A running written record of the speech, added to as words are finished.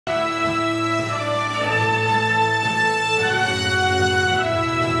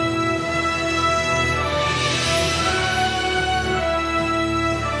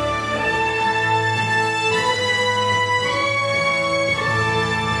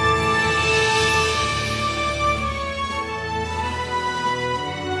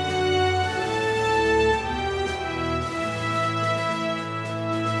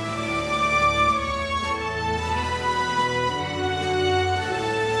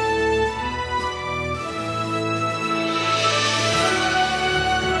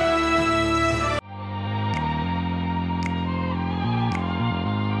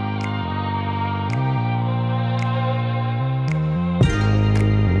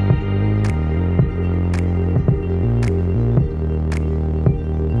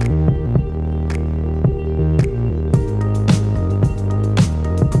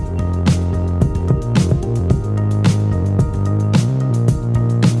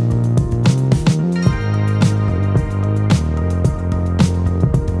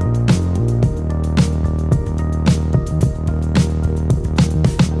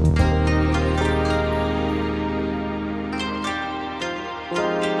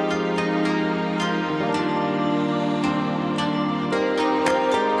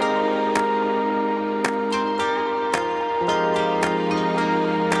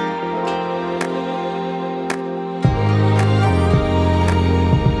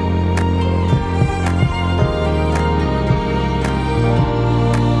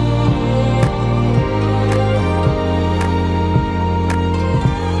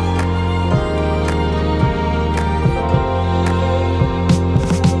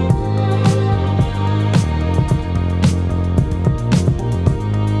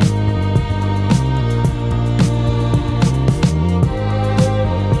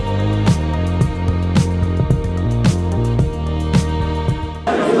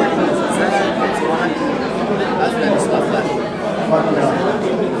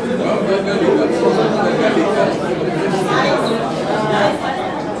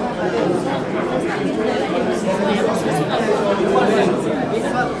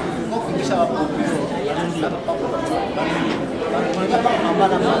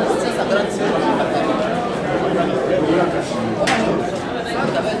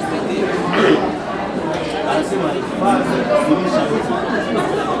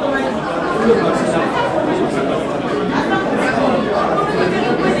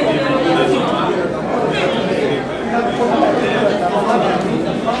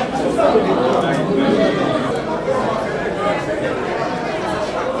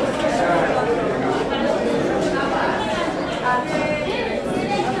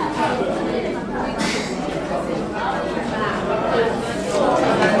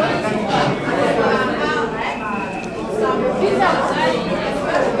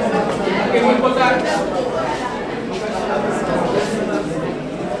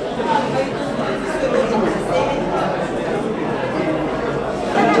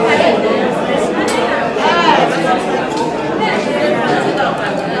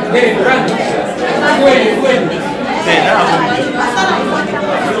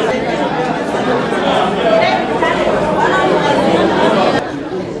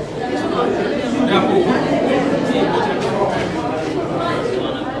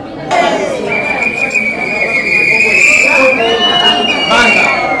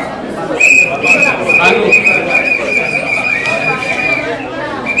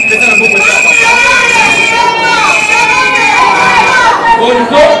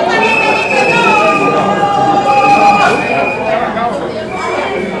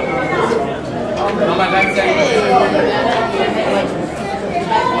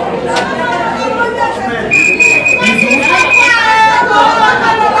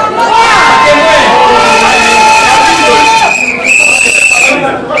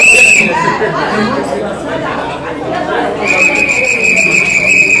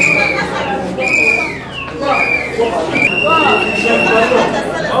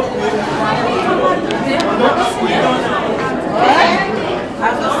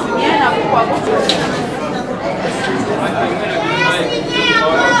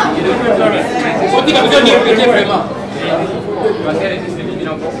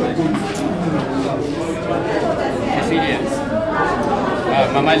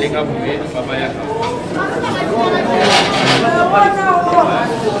Maman les gars, vous voyez, papa y a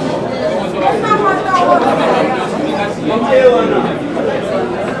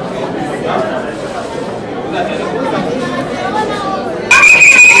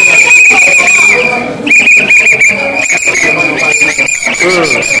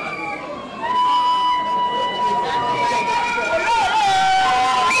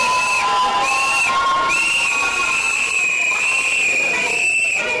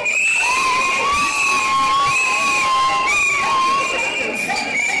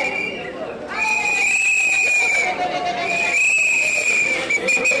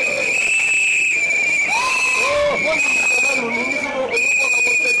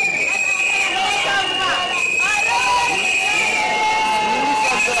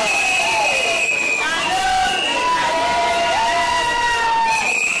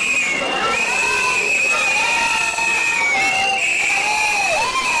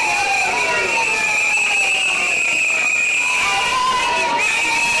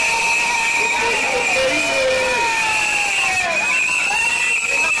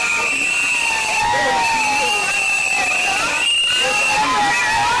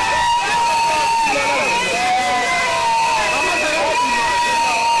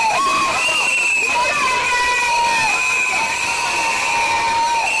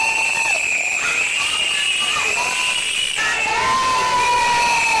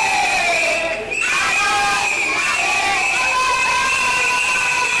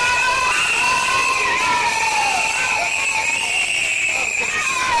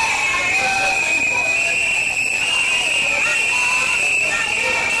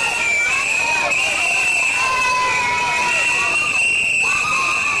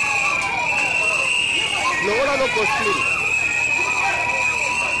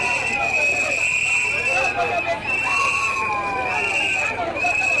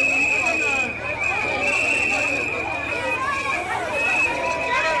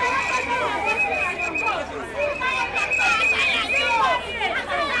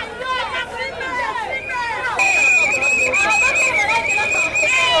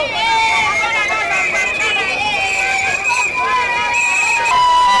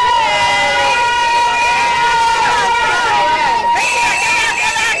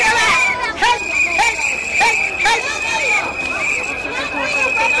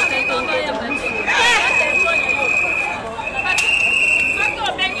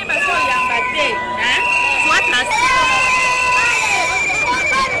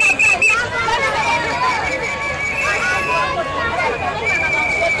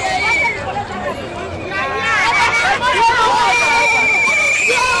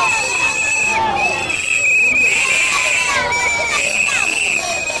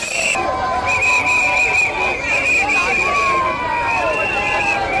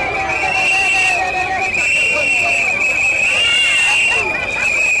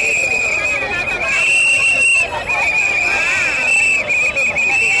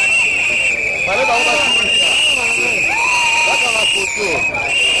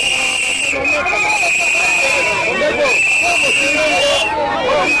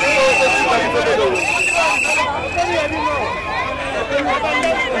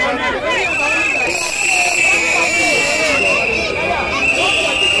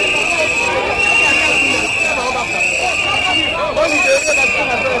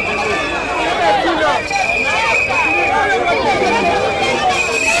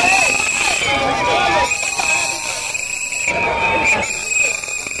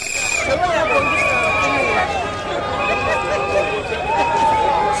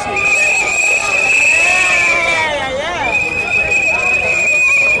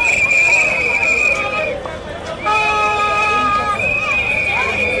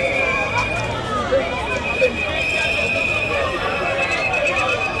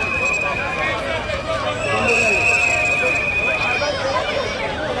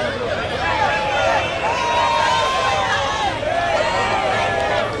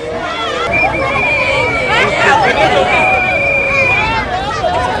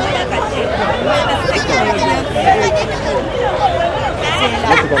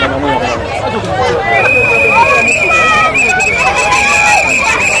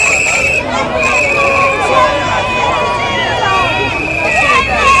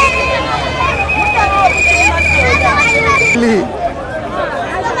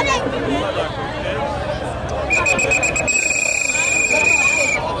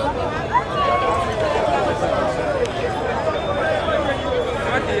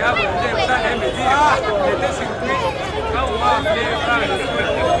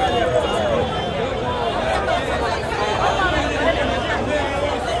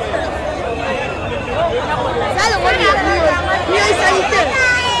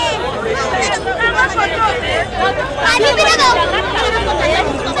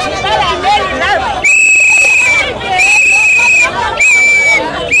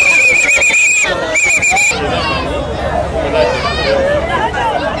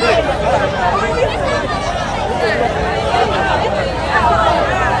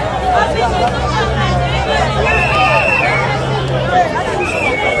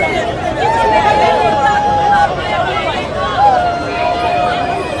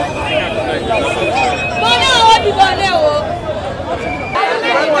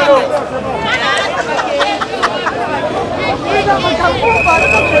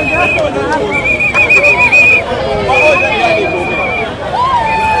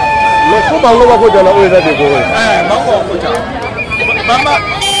Bango bakoja na oza de goe. Bango bakoja. Mama.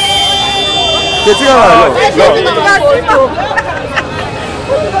 Ketika lo.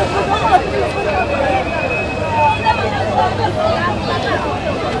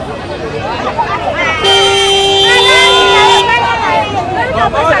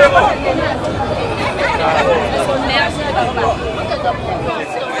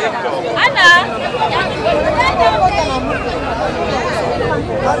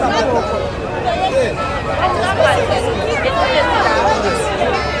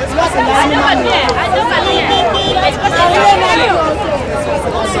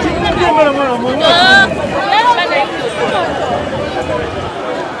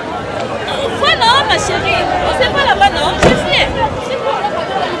 Voilà ma chérie, c'est pas là-bas non, je viens.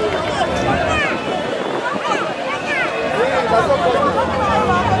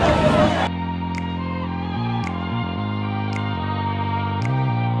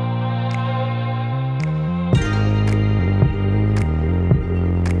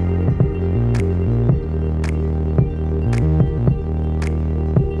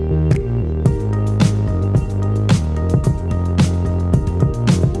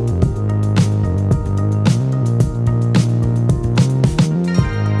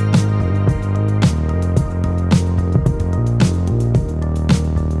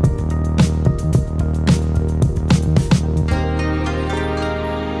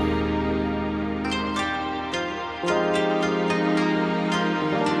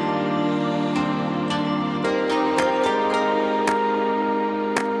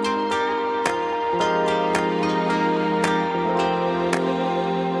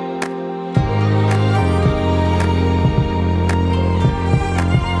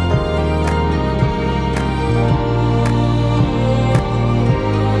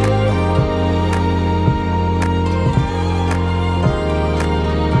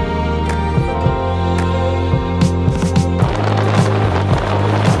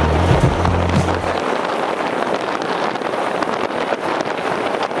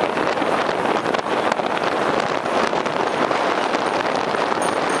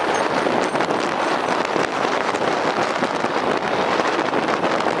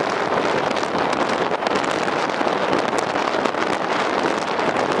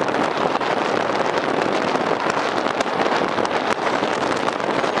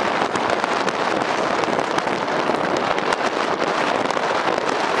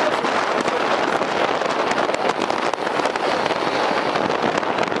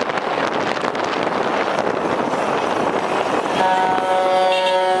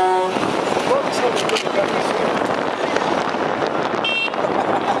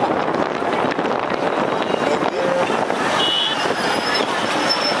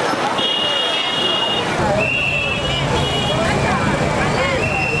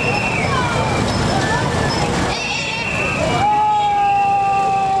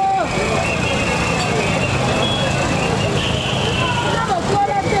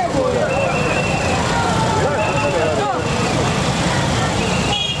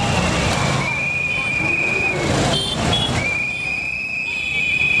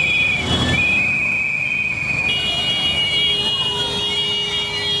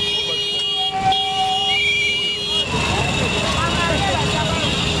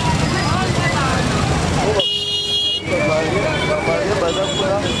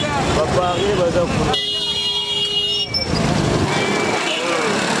 Papa arrive à Zakou.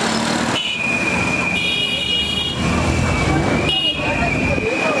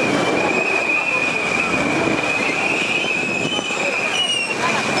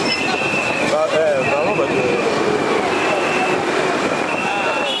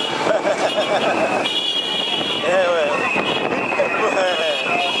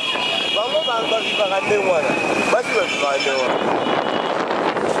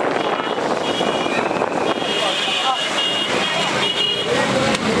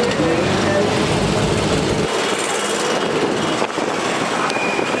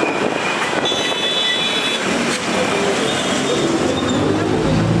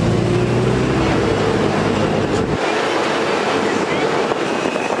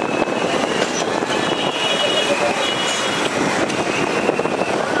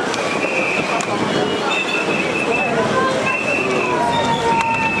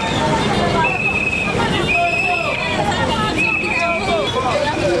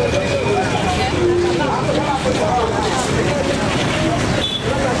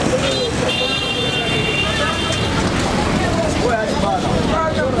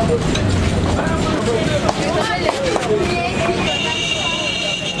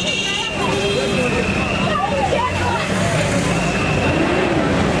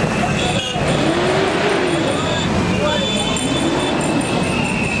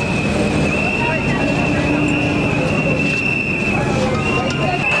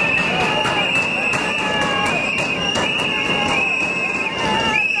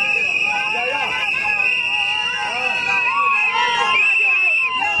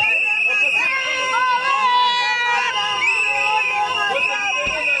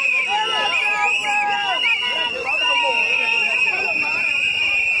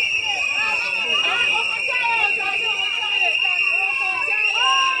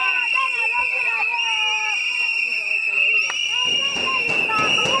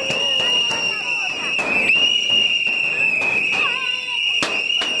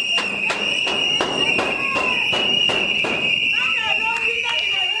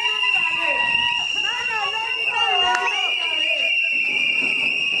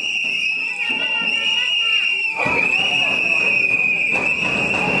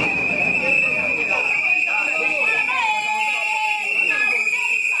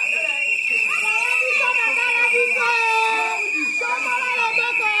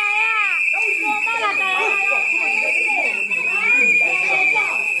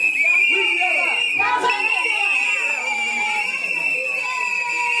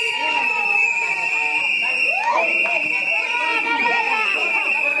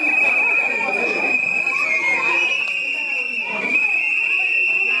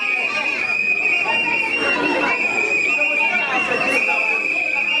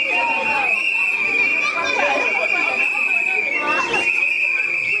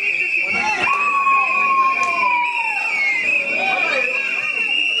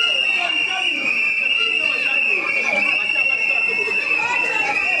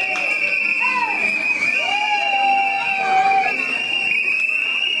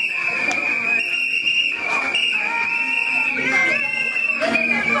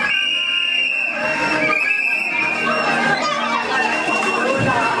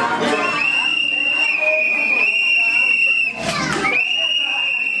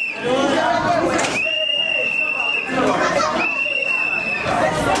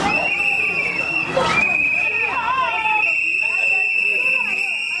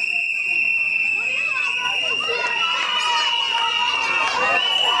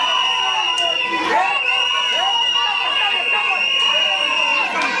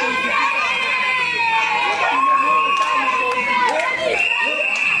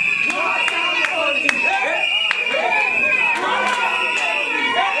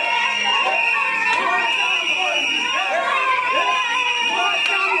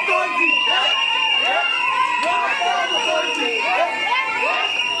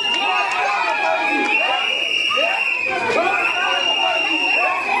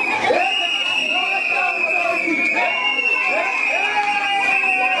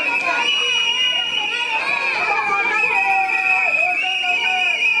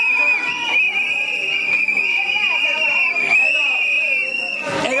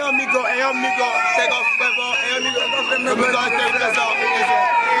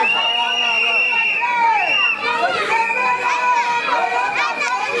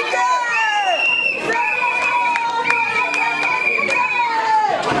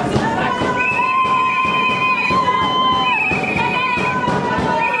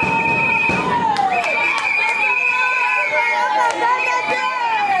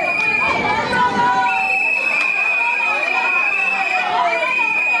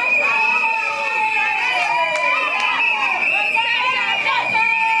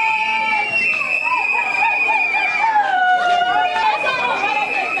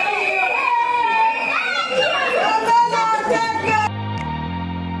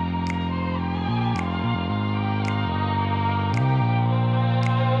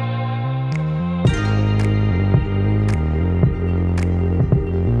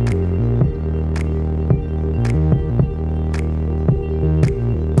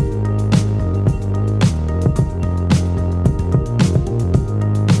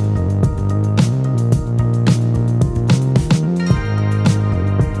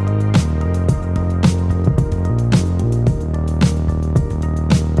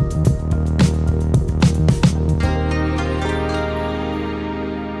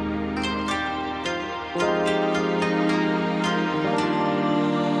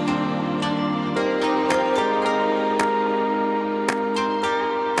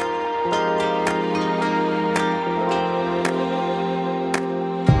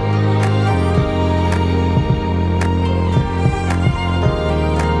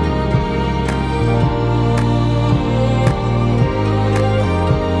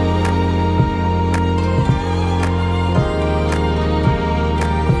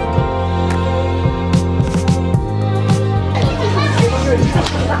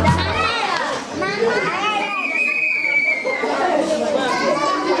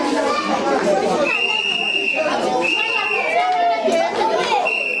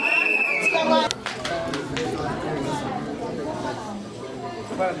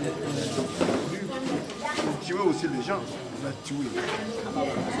 Tuer aussi les gens, on a tué.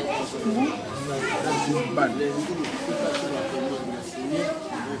 Une balle.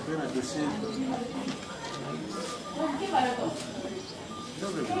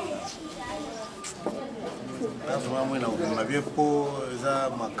 On vient pour ça,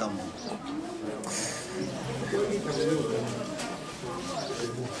 Macam.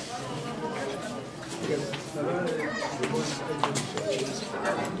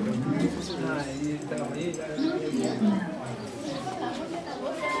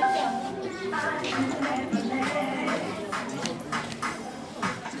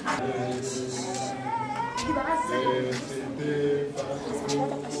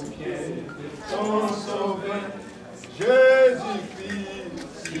 Jésus-Christ,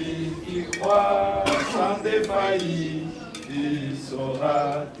 si tu crois sans défaillir, il saura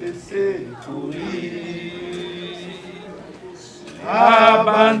te secourir.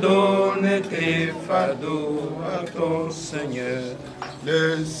 Abandonne tes fardeaux à ton Seigneur.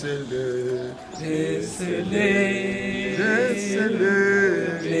 Laissez-le, laissez-le, laissez-le,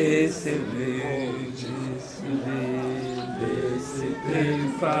 laissez-le, laissez tes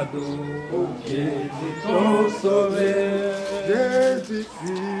fardeaux au pied de ton Sauveur. Jésus-Christ,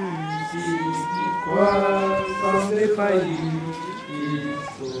 si tu crois sans défaillir, il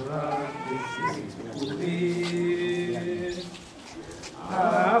saura te secourir.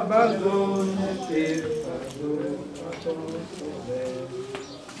 Abandonne tes fardeaux à ton Sauveur.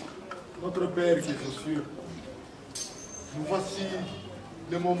 Notre Père qui est aux cieux, nous voici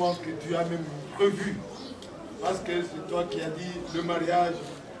le moment que tu as même prévu. Parce que c'est toi qui as dit le mariage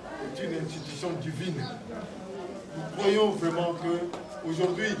est une institution divine. Nous croyons vraiment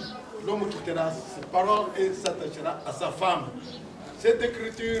qu'aujourd'hui, l'homme quittera ses parents et s'attachera à sa femme. Cette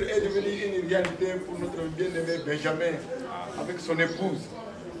écriture est devenue une réalité pour notre bien-aimé Benjamin avec son épouse.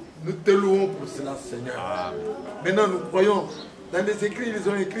 Nous te louons pour cela, Seigneur. Maintenant, nous croyons, dans les écrits, ils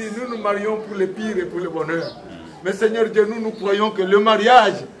ont écrit, nous nous marions pour le pire et pour le bonheur. Mais Seigneur Dieu, nous croyons que le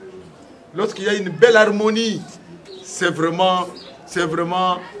mariage, lorsqu'il y a une belle harmonie, c'est vraiment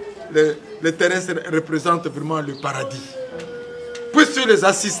le terrestre représente vraiment le paradis. Puisses-tu les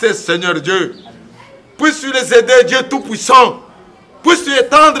assister, Seigneur Dieu. Puisses-tu les aider, Dieu Tout-Puissant. Puisses-tu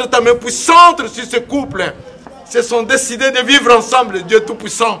étendre ta main puissante sur ce couple. Ils sont décidés de vivre ensemble, Dieu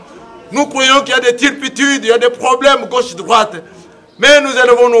Tout-Puissant. Nous croyons qu'il y a des turpitudes, il y a des problèmes gauche-droite. Mais nous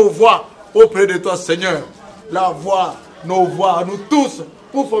élevons nos voix auprès de toi, Seigneur. La voix, nos voix, nous tous,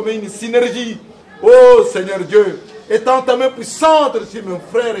 pour former une synergie. Oh Seigneur Dieu, étends ta main puissante sur mon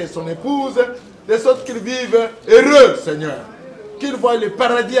frère et son épouse, de sorte qu'ils vivent heureux, Seigneur. Qu'ils voient le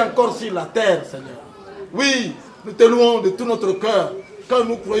paradis encore sur la terre, Seigneur. Oui, nous te louons de tout notre cœur, car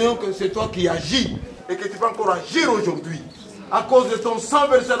nous croyons que c'est toi qui agis et que tu vas encore agir aujourd'hui. À cause de ton sang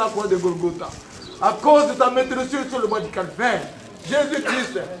versé à la croix de Golgotha, à cause de ta maîtrise sur le bois du calvaire,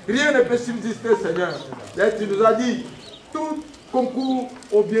 Jésus-Christ, rien ne peut subsister, Seigneur. Et tu nous as dit, tout concourt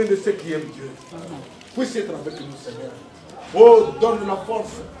au bien de ceux qui aiment Dieu. Puisse être avec nous, Seigneur. Oh, donne la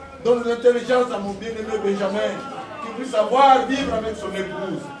force, donne l'intelligence à mon bien-aimé Benjamin, qu'il puisse savoir vivre avec son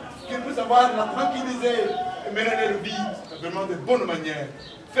épouse, qu'il puisse savoir la tranquilliser et mener leur vie vraiment de bonne manière.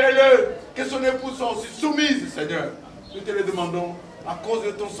 Fais-le que son épouse soit aussi soumise, Seigneur. Nous te le demandons à cause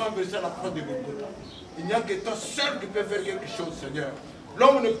de ton sang versé à la croix de Golgotha. Il n'y a que toi seul qui peux faire quelque chose, Seigneur.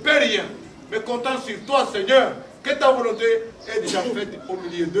 L'homme ne peut rien, mais comptant sur toi, Seigneur, que ta volonté est déjà faite au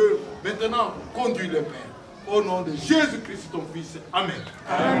milieu d'eux. Maintenant, conduis le Père. Au nom de Jésus-Christ, ton Fils. Amen.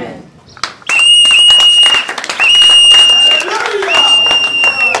 Amen.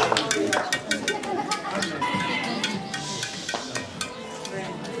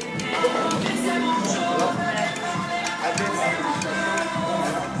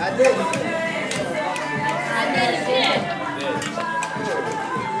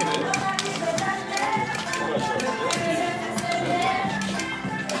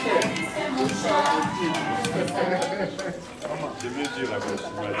 Je veux dire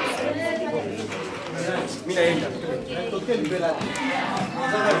la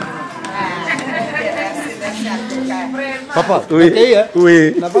Papa, oui,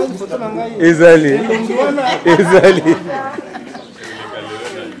 oui. Ezali. Ezali.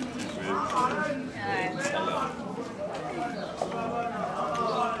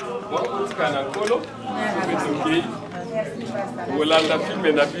 Olanda film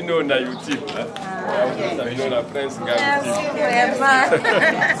na bino na YouTube. Na bino na Prince Ngabiti.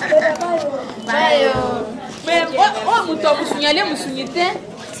 Bayo. Mais oh muto musunyale musunyite.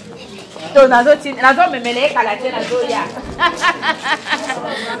 To nazo memele kala tena zoya.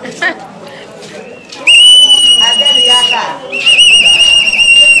 Adeli yaka.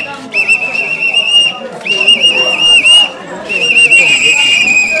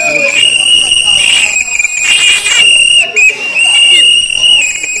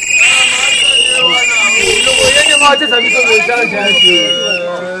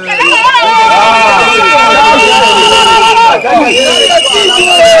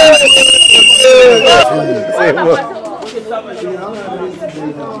 C'est bon.